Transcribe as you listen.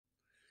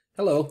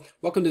Hello,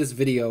 welcome to this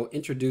video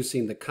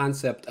introducing the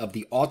concept of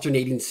the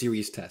alternating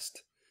series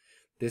test.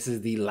 This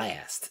is the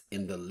last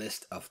in the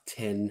list of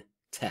 10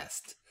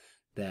 tests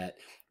that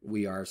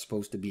we are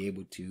supposed to be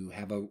able to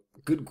have a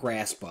good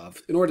grasp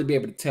of in order to be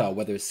able to tell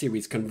whether a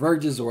series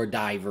converges or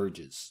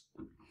diverges.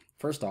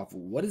 First off,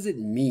 what does it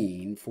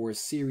mean for a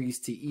series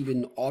to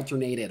even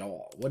alternate at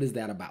all? What is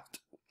that about?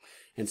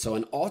 And so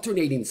an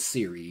alternating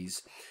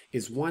series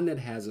is one that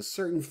has a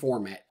certain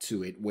format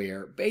to it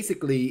where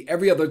basically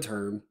every other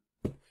term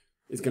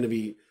is going to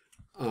be,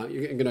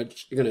 you're going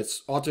to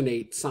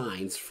alternate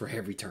signs for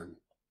every term.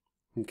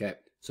 Okay,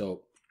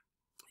 so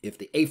if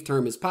the 8th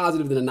term is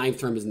positive, then the 9th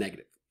term is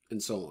negative,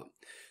 and so on.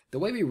 The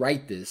way we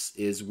write this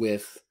is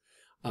with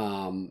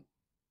a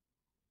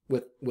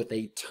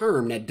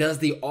term that does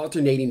the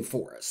alternating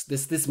for us.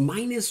 This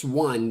minus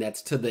 1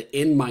 that's to the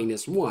n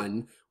minus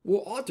 1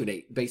 will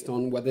alternate based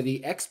on whether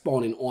the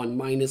exponent on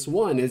minus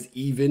 1 is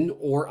even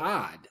or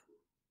odd.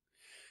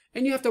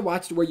 And you have to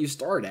watch where you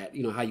start at,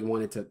 how you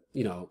want it to,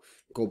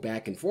 go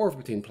back and forth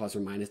between plus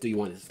or minus. Do you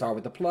want to start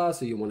with the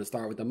plus or you want to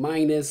start with the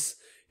minus?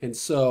 And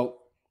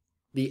so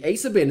the a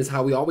sub n is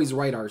how we always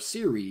write our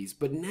series,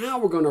 but now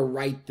we're going to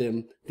write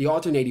them, the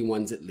alternating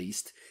ones at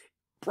least,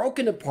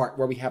 broken apart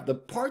where we have the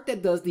part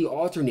that does the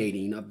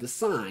alternating of the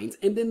signs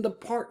and then the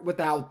part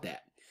without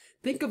that.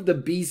 Think of the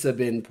b sub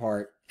n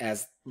part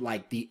as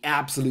like the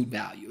absolute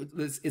value.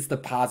 It's the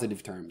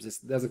positive terms.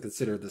 It doesn't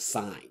consider the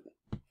sign.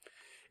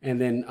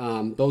 And then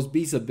those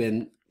b sub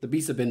n, the b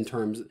sub n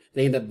terms,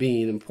 they end up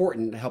being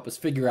important to help us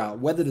figure out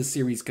whether the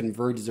series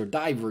converges or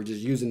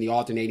diverges using the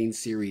alternating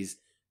series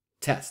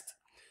test.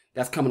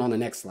 That's coming on the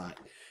next slide.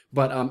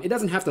 But it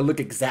doesn't have to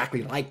look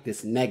exactly like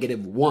this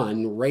negative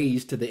 1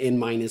 raised to the n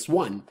minus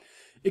 1.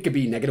 It could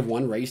be negative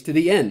 1 raised to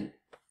the n.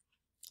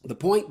 The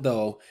point,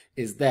 though,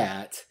 is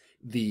that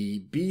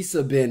the b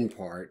sub n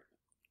part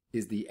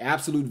is the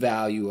absolute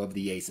value of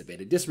the a sub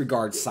n. It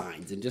disregards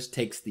signs and just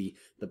takes the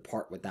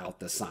part without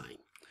the sign.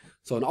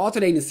 So an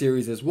alternating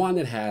series is one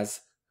that has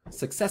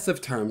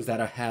successive terms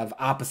that have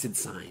opposite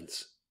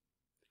signs.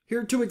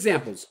 Here are two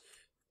examples.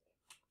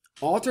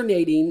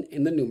 Alternating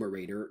in the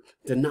numerator,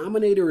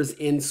 denominator is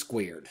n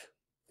squared.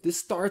 This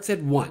starts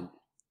at 1.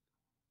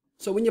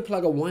 So when you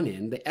plug a 1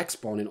 in, the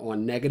exponent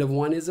on negative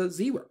 1 is a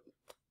 0.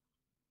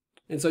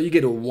 And so you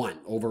get a 1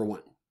 over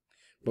 1.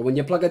 But when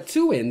you plug a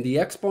 2 in, the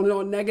exponent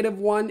on negative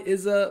 1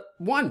 is a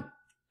 1.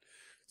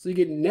 So you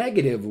get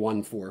negative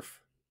 1/4.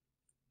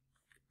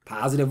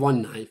 Positive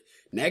 1/9,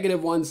 negative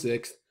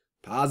 1/6,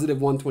 positive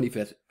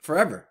 1/25,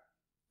 forever.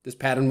 This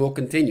pattern will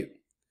continue.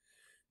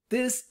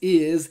 This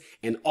is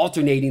an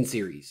alternating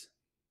series.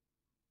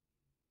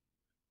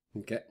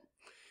 Okay.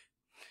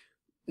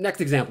 Next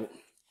example.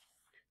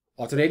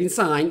 Alternating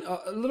sign,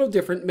 a little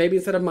different. Maybe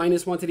instead of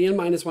minus 1 to the n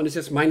minus 1, it's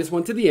just minus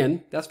 1 to the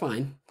n. That's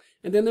fine.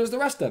 And then there's the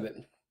rest of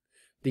it.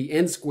 The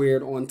n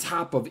squared on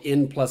top of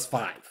n plus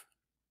 5.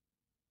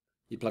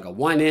 You plug a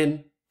 1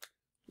 in,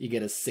 you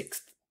get a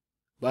 1/6.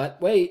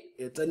 But wait,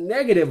 it's a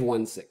negative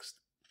 1/6.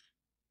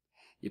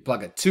 You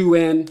plug a 2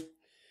 in,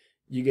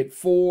 you get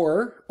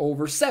 4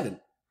 over 7.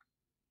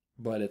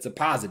 But it's a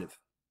positive.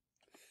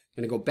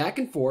 Going to go back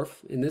and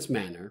forth in this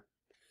manner,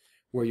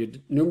 where your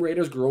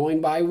numerator is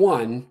growing by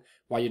 1,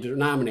 while your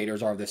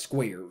denominators are the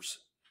squares.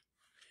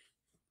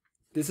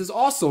 This is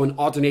also an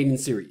alternating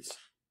series.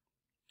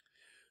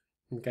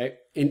 Okay,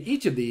 in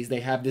each of these,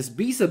 they have this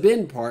b sub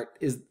n part,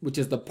 which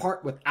is the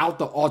part without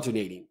the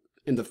alternating.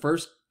 In the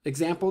first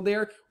example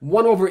there,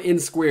 1 over n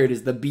squared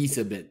is the b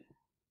sub n.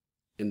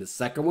 In the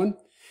second one,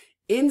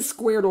 n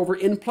squared over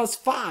n plus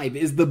 5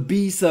 is the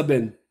b sub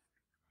n.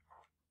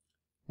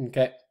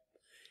 Okay,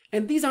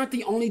 and these aren't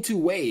the only two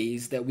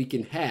ways that we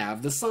can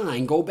have the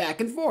sign go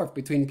back and forth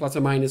between plus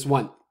or minus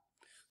 1.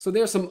 So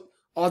there's some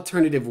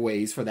alternative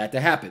ways for that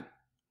to happen.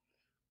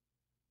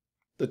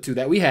 The two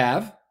that we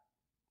have.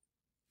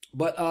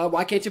 But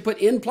why can't you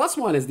put n plus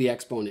 1 as the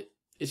exponent?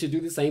 It should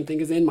do the same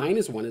thing as n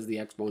minus 1 as the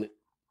exponent.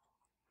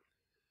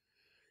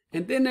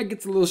 And then that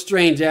gets a little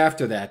strange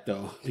after that,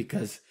 though,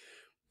 because,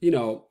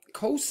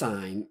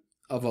 cosine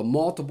of a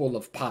multiple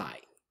of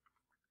pi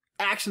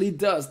actually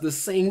does the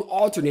same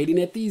alternating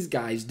that these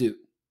guys do.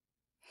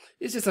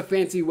 It's just a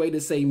fancy way to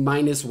say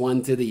minus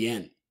 1 to the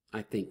n,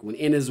 I think. When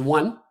n is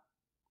 1,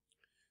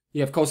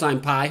 you have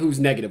cosine pi, who's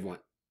negative 1.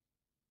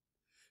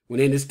 When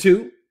n is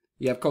 2,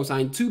 you have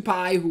cosine 2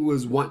 pi, who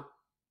is 1.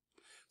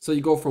 So you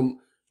go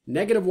from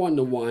negative 1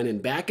 to 1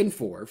 and back and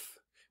forth,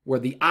 where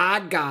the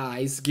odd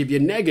guys give you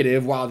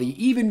negative, while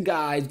the even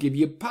guys give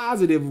you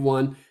positive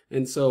 1.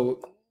 And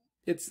so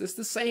it's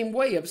the same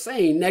way of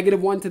saying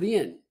negative 1 to the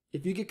n.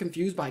 If you get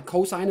confused by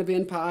cosine of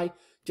n pi,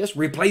 just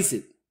replace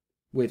it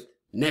with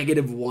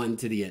negative 1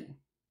 to the n.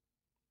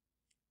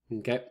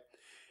 Okay?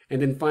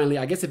 And then finally,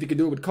 I guess if you could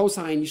do it with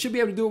cosine, you should be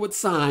able to do it with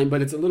sine,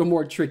 but it's a little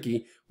more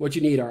tricky. What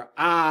you need are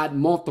odd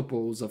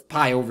multiples of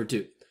pi over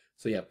 2.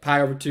 So you have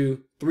pi over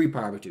 2, 3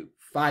 pi over 2,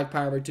 5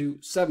 pi over 2,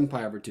 7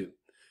 pi over 2.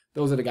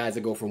 Those are the guys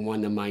that go from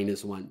 1 to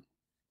minus 1.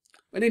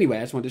 But anyway,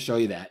 I just wanted to show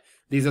you that.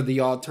 These are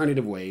the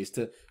alternative ways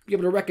to be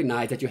able to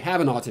recognize that you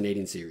have an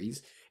alternating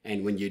series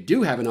And when you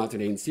do have an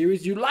alternating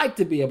series, you like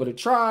to be able to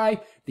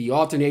try the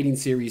alternating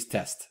series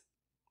test.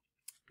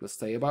 Let's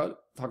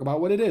talk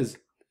about what it is.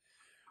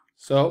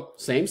 So,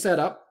 same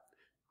setup.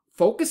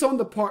 Focus on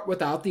the part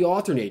without the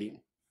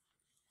alternating.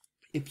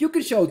 If you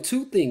can show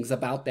two things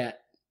about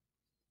that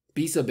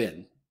B sub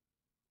n,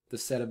 the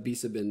set of B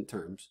sub n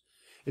terms,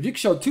 if you can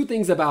show two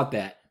things about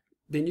that,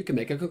 then you can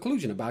make a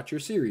conclusion about your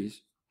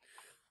series.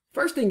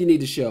 First thing you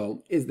need to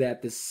show is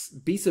that this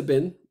B sub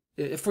n,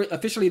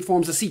 officially it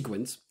forms a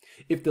sequence,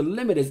 if the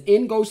limit as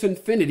n goes to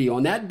infinity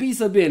on that B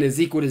sub n is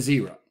equal to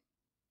 0.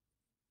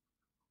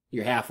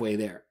 You're halfway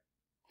there.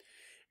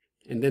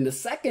 And then the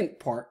second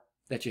part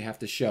that you have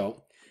to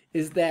show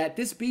is that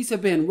this B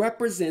sub n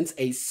represents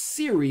a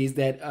series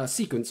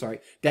sequence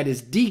that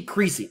is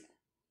decreasing,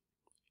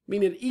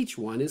 meaning each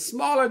one is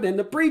smaller than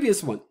the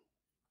previous one.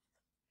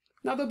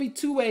 Now there'll be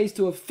two ways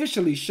to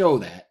officially show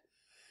that.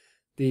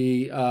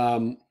 The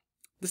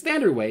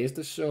standard way is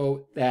to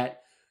show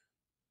that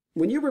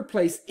when you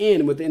replace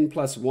n with n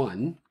plus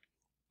 1,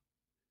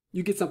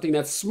 you get something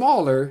that's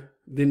smaller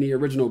than the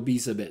original B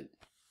sub n.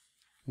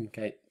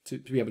 Okay, to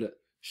be able to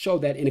show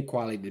that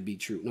inequality to be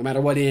true. No matter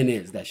what n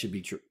is, that should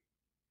be true.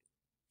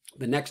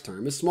 The next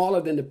term is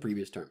smaller than the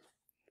previous term.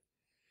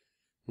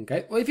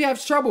 Okay, well, if you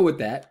have trouble with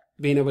that,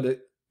 being able to,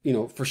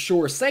 for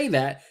sure say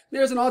that,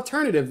 there's an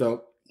alternative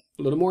though.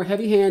 A little more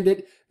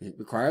heavy-handed. It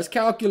requires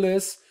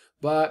calculus,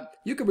 but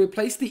you can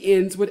replace the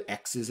n's with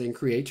x's and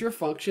create your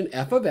function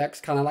f of x,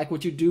 kind of like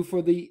what you do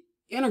for the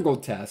integral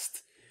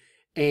test,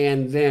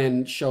 and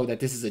then show that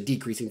this is a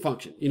decreasing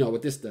function. You know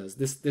what this does?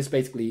 This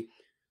basically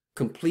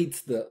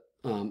completes the,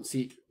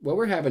 see, what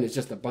we're having is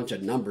just a bunch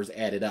of numbers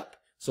added up.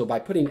 So by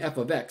putting f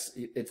of x,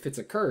 it fits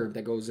a curve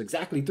that goes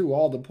exactly through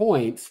all the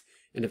points.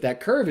 And if that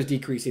curve is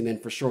decreasing, then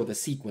for sure the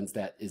sequence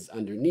that is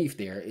underneath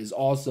there is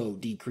also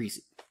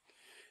decreasing.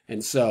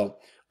 And so,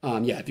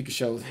 yeah, if you can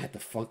show that the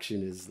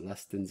function is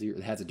less than 0,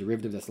 it has a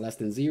derivative that's less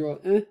than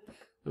 0,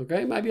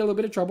 okay, might be a little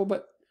bit of trouble.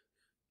 But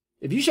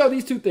if you show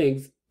these two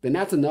things, then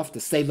that's enough to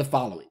say the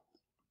following.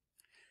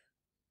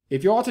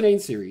 If your alternating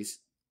series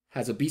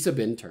has a B sub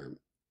n term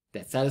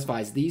that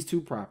satisfies these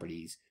two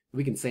properties,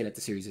 we can say that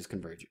the series is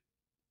convergent.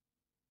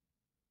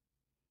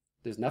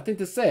 There's nothing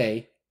to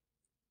say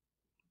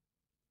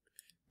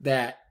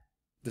that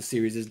the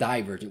series is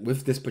divergent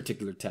with this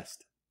particular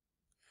test.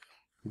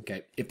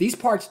 Okay, if these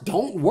parts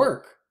don't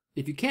work,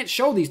 if you can't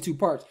show these two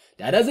parts,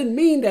 that doesn't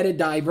mean that it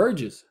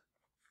diverges.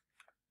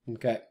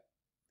 Okay,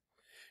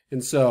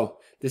 and so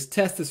this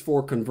test is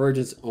for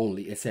convergence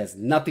only. It says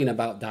nothing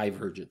about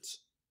divergence.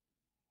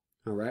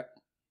 All right.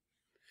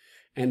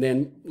 And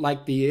then,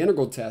 like the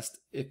integral test,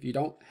 if you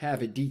don't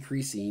have it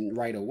decreasing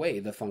right away,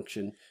 the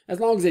function, as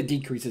long as it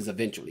decreases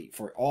eventually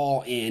for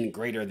all n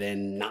greater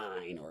than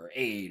 9 or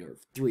 8 or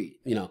 3,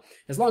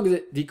 as long as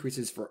it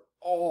decreases for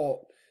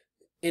all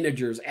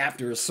integers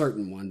after a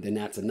certain one, then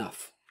that's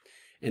enough.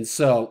 And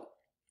so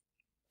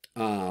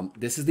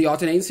this is the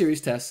alternating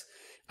series test.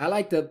 I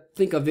like to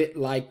think of it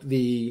like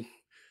the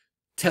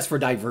test for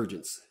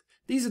divergence.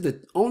 These are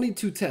the only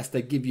two tests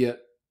that give you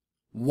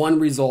one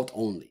result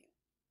only.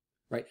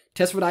 Right?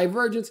 Test for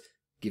divergence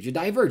gives you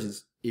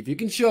divergence if you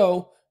can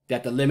show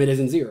that the limit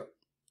isn't 0.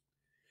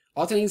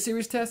 Alternating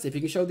series test, if you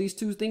can show these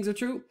two things are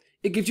true,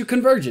 it gives you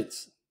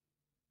convergence.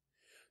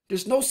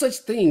 There's no such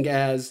thing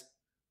as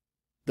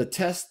the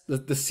test,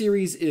 the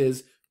series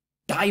is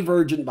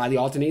divergent by the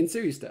alternating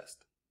series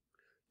test.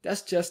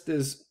 That's just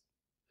as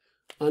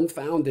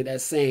unfounded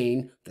as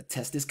saying the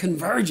test is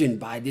convergent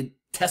by the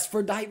test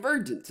for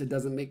divergence. It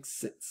doesn't make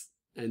sense.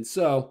 And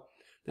so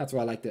that's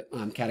why I like to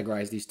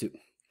categorize these two.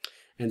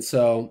 And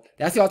so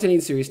that's the alternating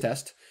series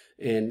test.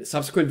 In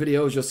subsequent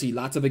videos, you'll see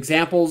lots of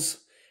examples.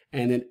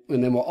 And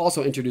then we'll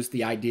also introduce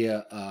the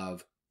idea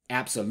of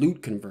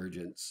absolute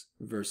convergence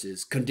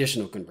versus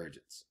conditional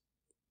convergence.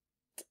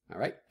 All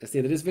right, that's the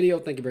end of this video.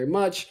 Thank you very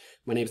much.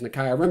 My name is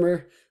Nakia. I'm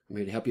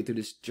here to help you through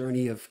this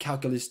journey of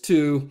Calculus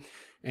 2.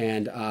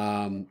 And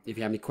if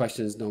you have any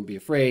questions, don't be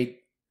afraid.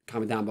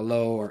 Comment down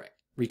below or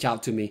reach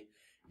out to me.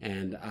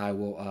 And I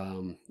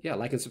will,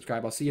 like and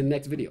subscribe. I'll see you in the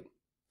next video.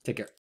 Take care.